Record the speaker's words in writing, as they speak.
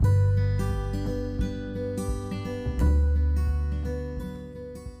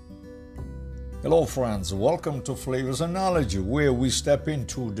Hello friends, welcome to Flavors and Knowledge, where we step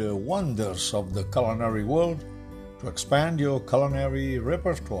into the wonders of the culinary world to expand your culinary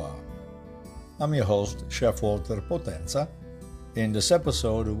repertoire. I'm your host, Chef Walter Potenza. In this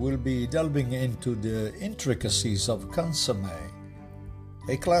episode, we'll be delving into the intricacies of consommé,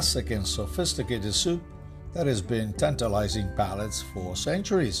 a classic and sophisticated soup that has been tantalizing palates for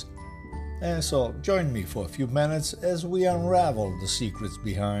centuries. And so join me for a few minutes as we unravel the secrets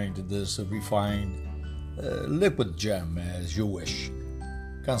behind this refined liquid gem, as you wish.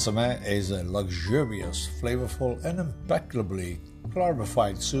 Consommé is a luxurious, flavorful, and impeccably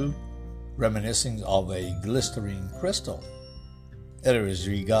clarified soup reminiscing of a glistering crystal. It is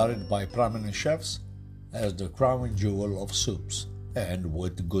regarded by prominent chefs as the crown jewel of soups, and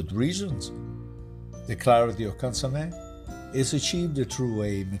with good reasons. The clarity of consommé is achieved through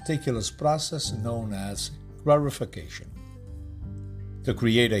a meticulous process known as clarification. To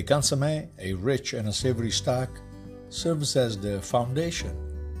create a consommé, a rich and a savory stock serves as the foundation.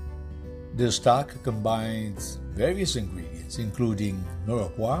 This stock combines various ingredients, including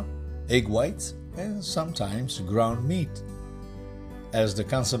mirepoix, egg whites, and sometimes ground meat. As the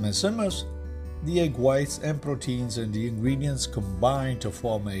consommé simmers, the egg whites and proteins and the ingredients combine to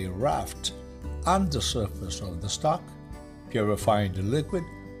form a raft on the surface of the stock, purifying the liquid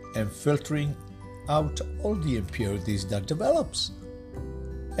and filtering out all the impurities that develops.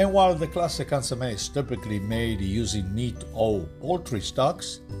 And while the classic consommé is typically made using meat or poultry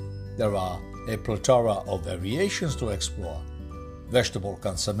stocks, there are a plethora of variations to explore. Vegetable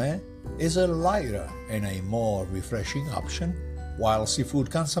consommé is a lighter and a more refreshing option, while seafood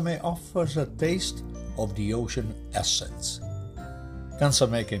consommé offers a taste of the ocean essence.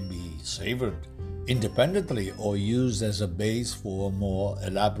 Consommé can be savored independently or used as a base for more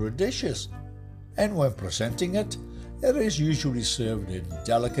elaborate dishes, and when presenting it, it is usually served in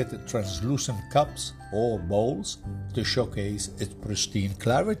delicate translucent cups or bowls to showcase its pristine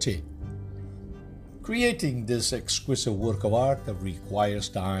clarity. Creating this exquisite work of art requires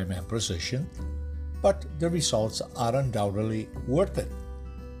time and precision, but the results are undoubtedly worth it.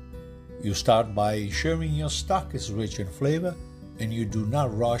 You start by ensuring your stock is rich in flavor and you do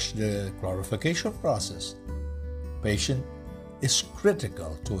not rush the clarification process. Patience is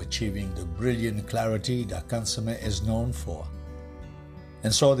critical to achieving the brilliant clarity that consommé is known for.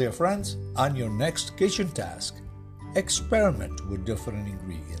 And so, dear friends, on your next kitchen task, experiment with different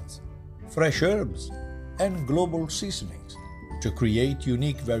ingredients, fresh herbs, and global seasonings to create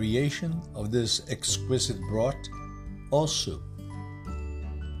unique variation of this exquisite broth or soup.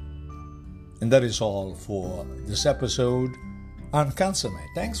 And that is all for this episode on consommé.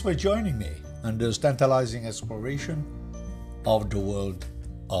 Thanks for joining me on this tantalizing exploration of the world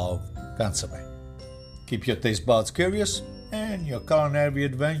of consommé. Keep your taste buds curious and your culinary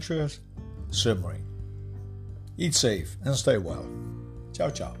adventures simmering. Eat safe and stay well. Ciao,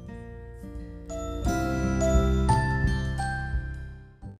 ciao.